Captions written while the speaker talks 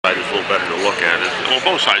a little better to look at. Well,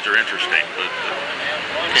 both sides are interesting, but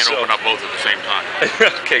can't open up both at the same time.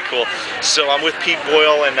 Okay, cool. So I'm with Pete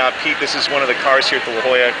Boyle, and Pete, this is one of the cars here at the La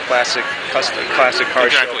Jolla Classic Car Show.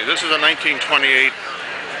 Exactly. This is a 1928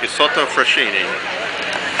 Isotta Fraschini.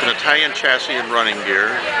 It's an Italian chassis and running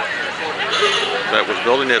gear that was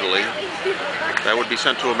built in Italy. That would be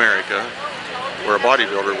sent to America, where a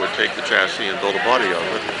bodybuilder would take the chassis and build a body of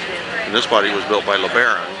it. And this body was built by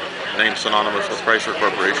LeBaron, named synonymous with Chrysler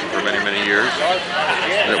Corporation for many, many years.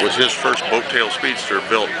 And it was his first boat-tail speedster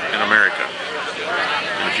built in America.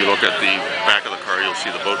 And if you look at the back of the car, you'll see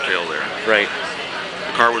the boat tail there. Right.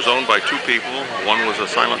 The car was owned by two people. One was a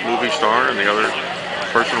silent movie star, and the other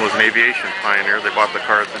person was an aviation pioneer. They bought the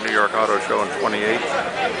car at the New York Auto Show in '28,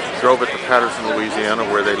 drove it to Patterson, Louisiana,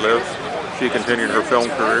 where they lived. She continued her film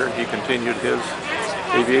career. He continued his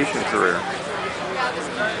aviation career.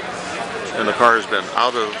 And the car has been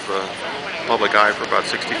out of public eye for about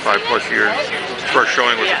 65 plus years. First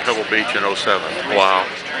showing was at Pebble Beach in '07. Wow.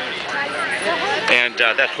 And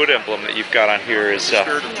that hood emblem that you've got on here is...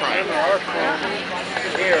 Spirit of Triumph.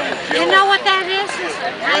 You know what that is?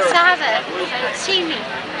 I saw that. See me.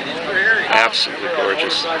 Absolutely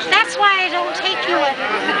gorgeous. That's why I don't take you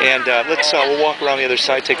anywhere. And we'll walk around the other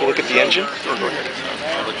side, take a look at the engine.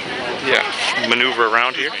 Yeah, maneuver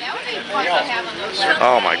around here.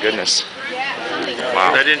 Oh my goodness.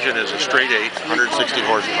 Wow. That engine is a straight 8, 160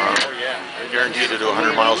 horsepower. Guaranteed to do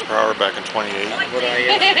 100 miles per hour back in '28.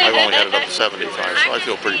 I've only had it up to 75, so I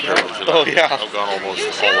feel pretty privileged. Oh yeah. I've gone almost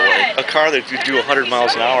all the way. A car that could do 100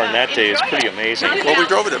 miles an hour in that day is pretty amazing. Well, we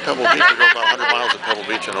drove it at Pebble Beach. We drove about 100 miles at Pebble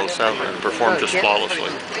Beach in '07 and performed just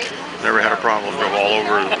flawlessly. Never had a problem. Drove all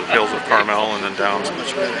over the hills of Carmel and then down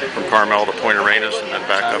from Carmel to Point Arenas and then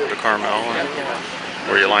back up to Carmel, and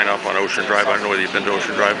where you line up on Ocean Drive. I don't know whether you've been to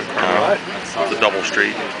Ocean Drive in Carmel. The double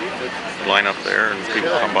street. You line up there and people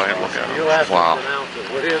come by and look at them. Wow.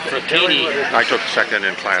 I took second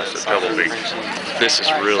in class at Pebble Beach. This is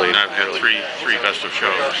really... And I've had three best of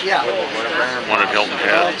shows. One at Hilton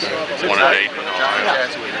Head, one at Dayton, Ohio,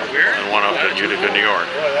 and one up at Utica, New York.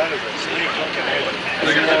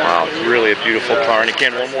 Wow, really a beautiful car. And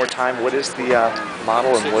again, one more time, what is the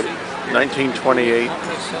model and what? 1928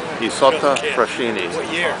 Isotta Fraschini.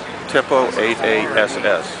 Tipo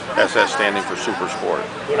 8ASS. SS standing for Super Sport.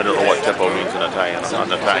 I don't know what Tipo means in Italian. I'm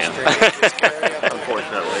not Italian.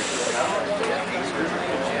 Unfortunately.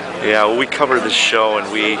 Yeah, well, we cover this show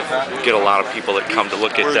and we get a lot of people that come to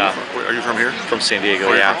look at... Are you from here? From San Diego,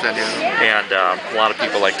 Oh, yeah. From San Diego. And a lot of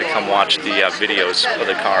people like to come watch the videos of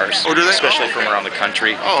the cars. Oh, do they? Especially okay. from around the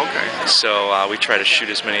country. Oh, okay. So we try to shoot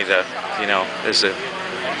as many as the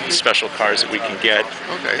special cars that we can get.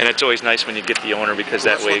 Okay. And it's always nice when you get the owner because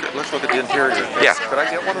that way... Let's look at the interior. Yeah. Could I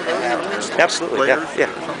get one of those? Absolutely, yeah.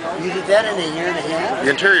 You did that in a year and a half? The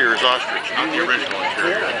interior is ostrich, not the original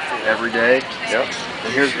interior. Every day. Yep.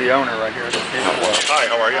 And here's the owner right here. Hi,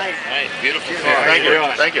 how are you? Hi. Beautiful car. Thank you.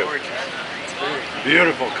 Thank you.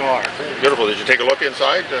 Beautiful car. Beautiful. Did you take a look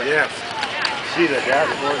inside? Yes. See the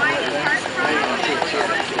dashboard and everything?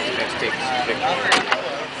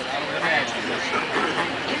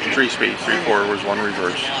 3 speed, 3 forwards, 1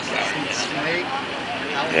 reverse.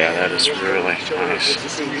 Yeah, that is really nice.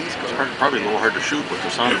 It's probably a little hard to shoot with the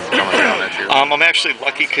sun coming down at you. I'm actually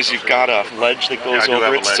lucky because you've got a ledge that goes Yeah, I do over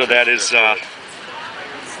have it, a ledge so that is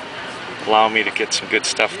allowing me to get some good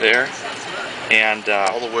stuff there. And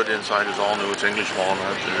all the wood inside is all new. It's English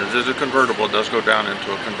walnut. It is a convertible. It does go down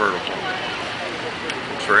into a convertible.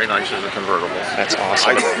 It's very nice as a convertible. that's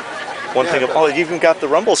awesome. One thing, oh, you even got the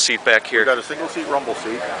rumble seat back We've here. got a single seat rumble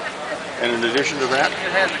seat. And in addition to that,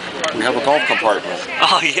 we have a golf compartment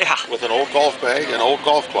Oh yeah. with an old golf bag and old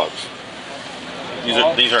golf clubs. These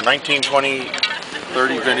are 1920,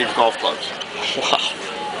 30 vintage golf clubs. Wow.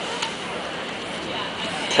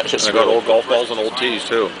 That is And I got really, old golf balls and old tees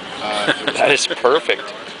too. that is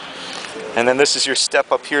perfect. And then this is your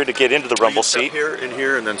step up here to get into the rumble Step seat. here and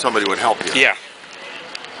here, and then somebody would help you. Yeah.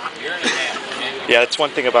 Yeah, that's one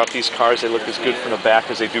thing about these cars. They look as good from the back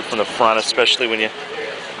as they do from the front, especially when you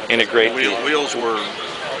integrate the... Wheels were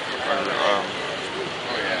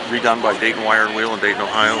redone by Dayton Wire and Wheel in Dayton,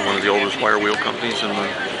 Ohio, one of the oldest wire wheel companies in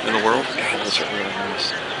the world. God, those are really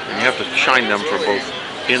nice. And you have to shine them for both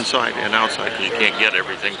inside and outside because you can't get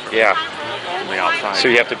everything from the outside. So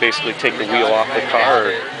you have to basically take the wheel off the car.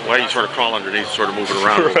 Or... Well, you sort of crawl underneath, sort of move it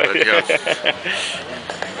around a little bit. Yes.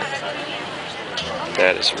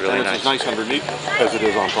 That is really And it's nice. as nice underneath as it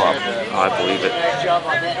is on top. I believe it.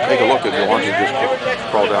 Take a look if you want to. Just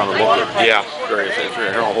crawl down and look at Yeah. various things.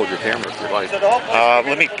 Here, I'll hold your camera if you like.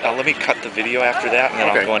 Let me cut the video after that, and then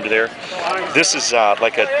Okay. I'll go into there. This is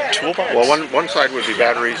like a toolbox. Well, one side would be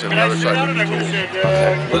batteries and the other side would be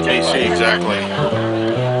tools. Let me see exactly.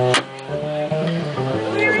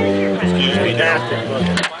 Excuse me, Dan.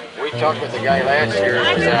 We talked with the guy last year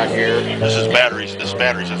that was out here. This is batteries. This is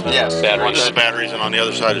batteries, isn't it? Yes. Batteries. This is batteries, and on the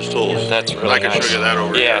other side is tools. That's really I can nice. show you that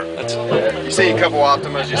over Yeah, here. that's You see a couple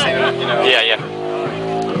Optimas, you see, you know. yeah.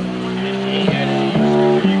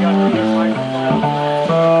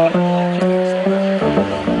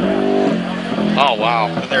 Oh wow.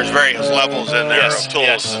 And there's various levels in there Yes, of tools.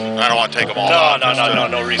 yes. And I don't want to take them all No, out. no,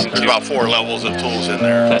 just, no reason There's to. about 4 levels of tools in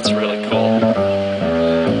there. That's really cool.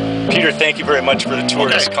 Peter, thank you very much for the tour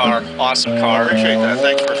of this Okay. car. Awesome car. Appreciate that.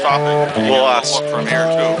 Thanks for stopping. We'll look from here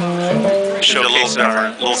too. showcase our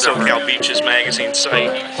little different. SoCal Beaches magazine site.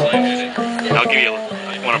 I'll give you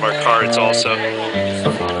one of our cards also.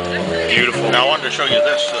 Beautiful. Now I wanted to show you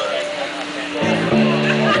this.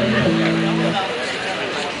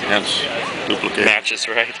 Hence duplicate. Matches,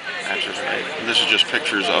 right? Matches, right. And this is just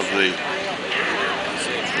pictures of the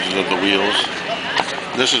wheels.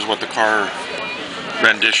 This is what the car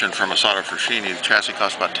rendition from Isotta Fraschini. The chassis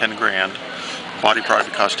cost about 10 grand. Body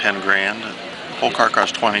probably cost 10 grand. The whole car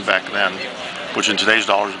cost 20 back then, which in today's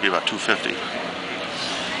dollars would be about 250.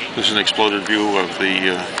 This is an exploded view of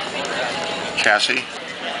the chassis,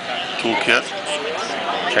 toolkit,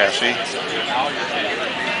 chassis.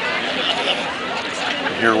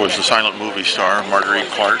 Here was the silent movie star, Marguerite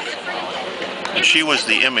Clark. And she was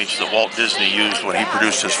the image that Walt Disney used when he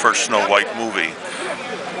produced his first Snow White movie.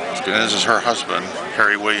 And this is her husband,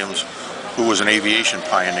 Harry Williams, who was an aviation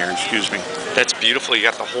pioneer, excuse me. That's beautiful. You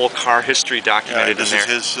got the whole car history documented This in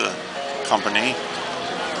is there. his company,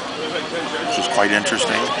 which is quite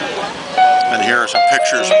interesting. And here are some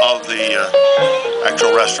pictures of the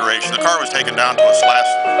actual restoration. The car was taken down to its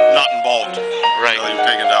last nut and bolt. Right. Really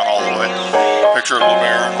taken down all the way. Picture of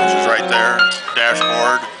LeBaron, which is right there.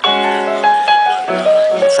 Dashboard.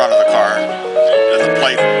 In the front of the car. There's the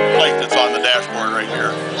plate that's on the dashboard right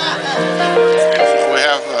here. So we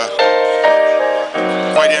have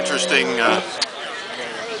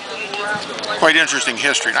quite interesting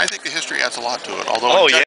history. And I think the history adds a lot to it. Although Oh, in yeah.